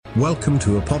Welcome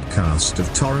to a podcast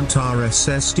of Torrent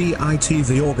RSSDI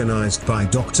TV organized by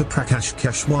Dr. Prakash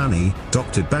Keshwani,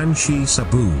 Dr. Banshi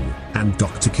Sabu, and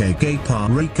Dr. K.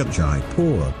 Parekh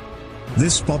Jaipur.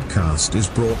 This podcast is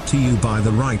brought to you by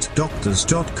the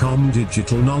rightdoctors.com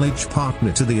digital knowledge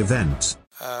partner to the event.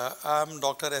 I'm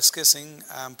Dr. S.K. Singh.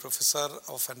 I'm Professor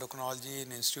of Endocrinology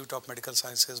in Institute of Medical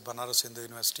Sciences, Banaras Hindu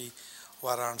University,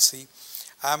 Varanasi.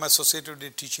 I am associated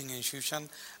with teaching institution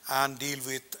and deal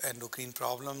with endocrine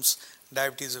problems.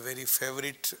 Diabetes is a very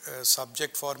favorite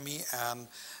subject for me, and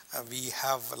we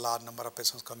have a large number of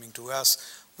patients coming to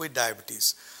us with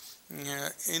diabetes.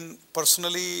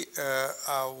 Personally,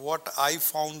 what I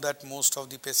found that most of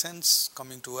the patients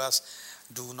coming to us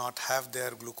do not have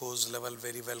their glucose level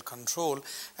very well controlled,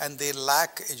 and they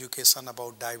lack education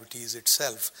about diabetes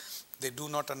itself. They do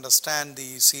not understand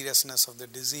the seriousness of the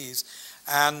disease,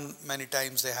 and many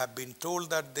times they have been told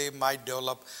that they might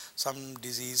develop some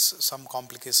disease, some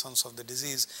complications of the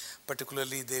disease.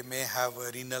 Particularly they may have a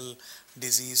renal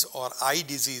disease or eye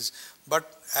disease,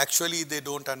 but actually they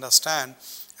don't understand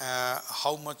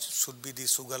how much should be the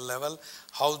sugar level,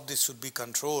 how this should be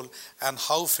controlled, and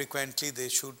how frequently they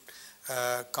should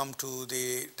come to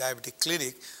the diabetic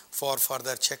clinic for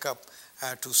further checkup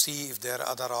to see if their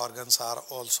other organs are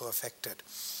also affected.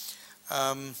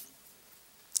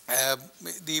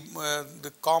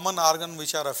 The common organ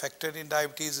which are affected in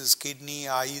diabetes is kidney,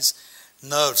 eyes,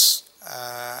 nerves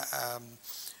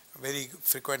very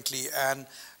frequently, and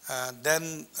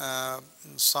then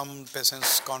some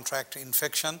patients contract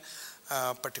infection,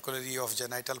 particularly of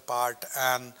genital part,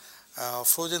 and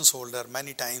frozen shoulder.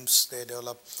 Many times they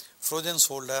develop frozen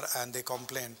shoulder and they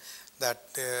complain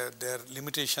that their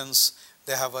limitations,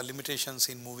 they have limitations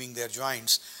in moving their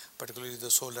joints, particularly the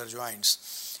shoulder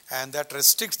joints, and that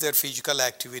restricts their physical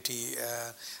activity,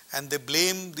 and they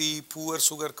blame the poor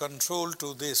sugar control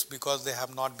to this because they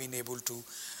have not been able to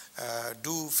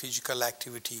do physical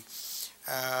activity.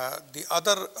 The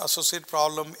other associated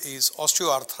problem is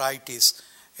osteoarthritis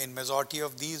in majority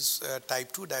of these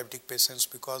type 2 diabetic patients,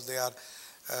 because they are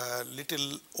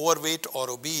little overweight or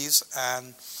obese,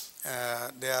 and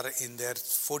they are in their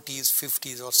 40s,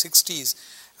 50s or 60s,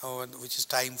 which is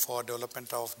time for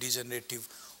development of degenerative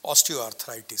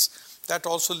osteoarthritis. That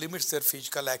also limits their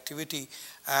physical activity,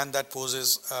 and that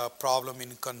poses a problem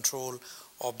in control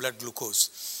of blood glucose.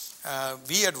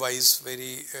 We advise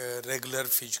very regular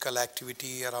physical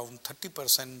activity, around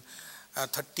 30%,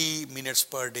 30 minutes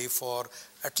per day for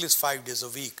at least 5 days a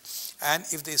week. And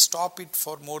if they stop it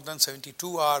for more than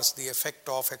 72 hours, the effect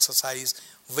of exercise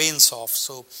wanes off.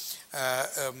 So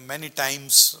many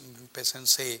times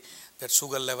patients say that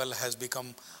sugar level has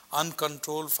become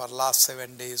uncontrolled for last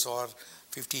 7 days or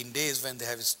 15 days when they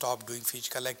have stopped doing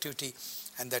physical activity,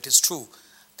 and that is true.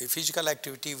 The physical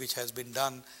activity which has been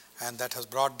done and that has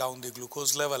brought down the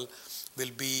glucose level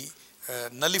will be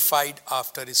nullified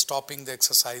after stopping the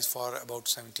exercise for about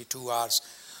 72 hours.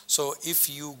 So if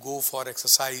you go for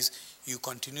exercise, you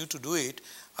continue to do it,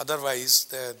 otherwise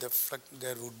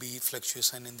there would be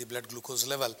fluctuation in the blood glucose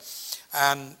level,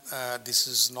 and this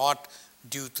is not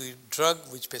due to drug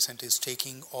which patient is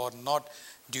taking, or not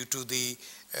due to the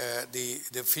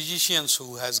physicians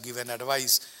who has given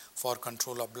advice for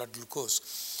control of blood glucose.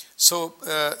 So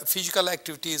physical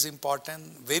activity is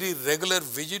important. Very regular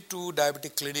visit to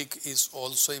diabetic clinic is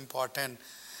also important,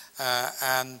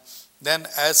 and then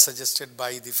as suggested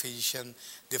by the physician,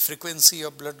 the frequency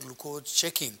of blood glucose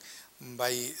checking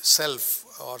by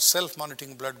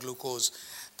self-monitoring blood glucose,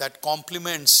 that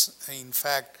complements in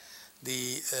fact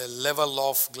the level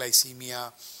of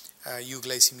glycemia,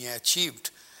 euglycemia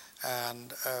achieved,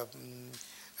 and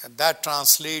that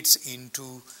translates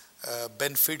into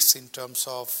benefits in terms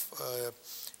of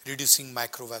reducing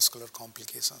microvascular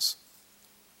complications.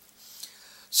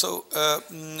 So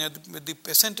the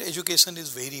patient education is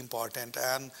very important,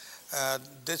 and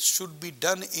that should be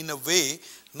done in a way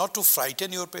not to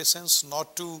frighten your patients,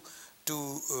 not to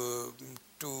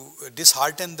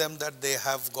dishearten them that they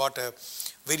have got a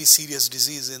very serious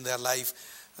disease in their life.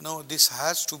 No, this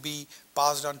has to be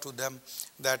passed on to them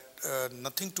that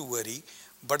nothing to worry,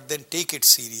 but then take it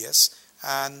serious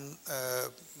and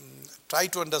try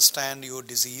to understand your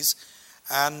disease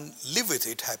and live with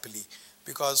it happily,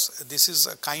 because this is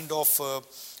a kind of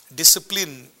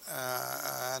discipline,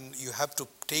 and you have to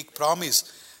take promise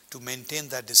to maintain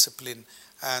that discipline,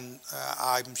 and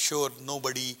I'm sure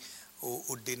nobody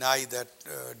would deny that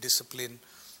discipline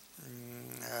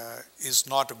is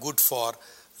not good for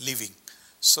living.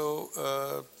 So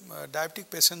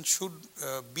diabetic patients should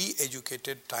be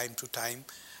educated time to time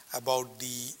about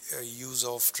the use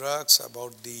of drugs,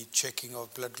 about the checking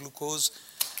of blood glucose,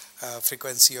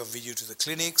 frequency of visit to the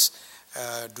clinics,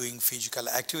 doing physical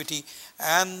activity,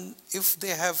 and if they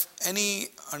have any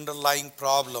underlying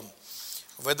problem,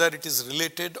 whether it is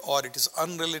related or it is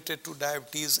unrelated to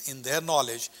diabetes, in their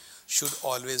knowledge should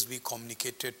always be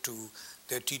communicated to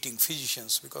their treating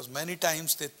physicians, because many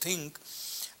times they think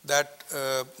that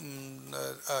a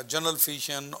general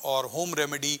physician or home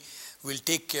remedy will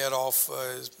take care of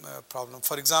problem.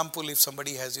 For example, if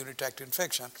somebody has urinary tract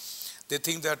infection, they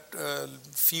think that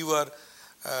fever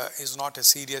is not a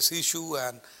serious issue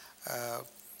and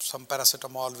some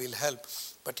paracetamol will help.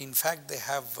 But in fact, they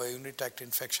have urinary tract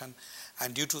infection,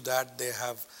 and due to that they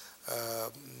have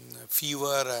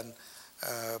fever and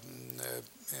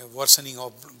worsening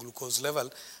of glucose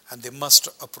level, and they must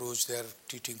approach their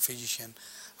treating physician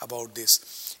about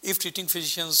this. If treating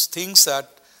physicians thinks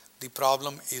that the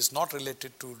problem is not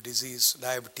related to disease,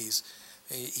 diabetes,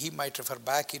 he might refer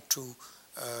back it to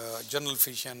general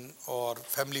physician or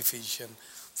family physician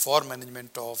for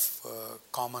management of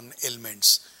common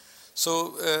ailments.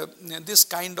 So this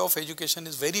kind of education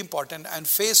is very important, and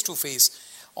face to face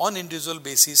on individual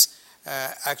basis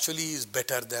actually is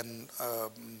better than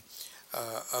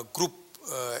a group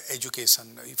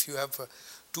education. If you have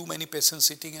too many patients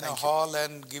sitting in a hall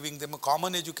and giving them a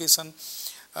common education,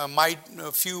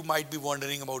 few might be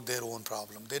wondering about their own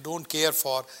problem. They don't care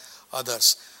for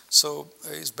others. So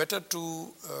it's better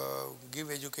to give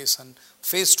education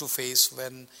face to face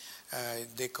when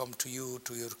they come to you,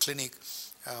 to your clinic,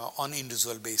 on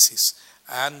individual basis,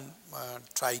 and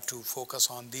try to focus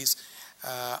on these.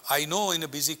 I know in a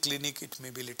busy clinic it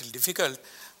may be a little difficult,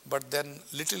 but then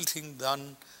little thing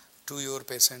done to your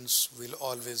patients will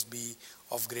always be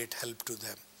of great help to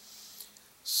them.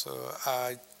 So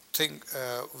I think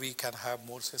we can have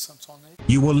more sessions on it.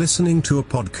 You were listening to a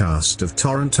podcast of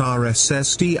Torrent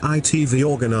RSSDI TV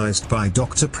organized by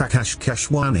Dr. Prakash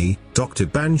Keshwani, Dr.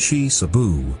 Banshi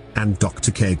Sabu, and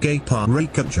Dr. K. Gopal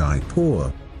Rekha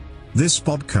Jaipur. This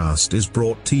podcast is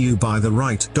brought to you by the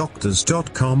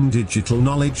rightdoctors.com digital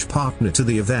knowledge partner to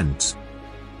the event.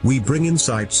 We bring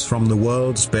insights from the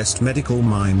world's best medical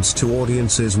minds to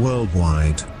audiences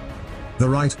worldwide. The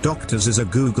Right Doctors is a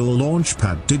Google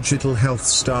Launchpad digital health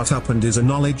startup and is a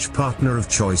knowledge partner of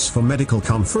choice for medical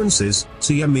conferences,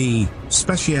 CME,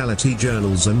 specialty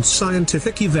journals and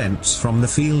scientific events from the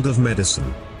field of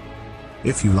medicine.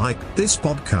 If you like this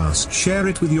podcast, share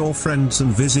it with your friends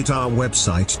and visit our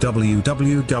website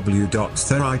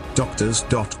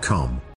www.therightdoctors.com.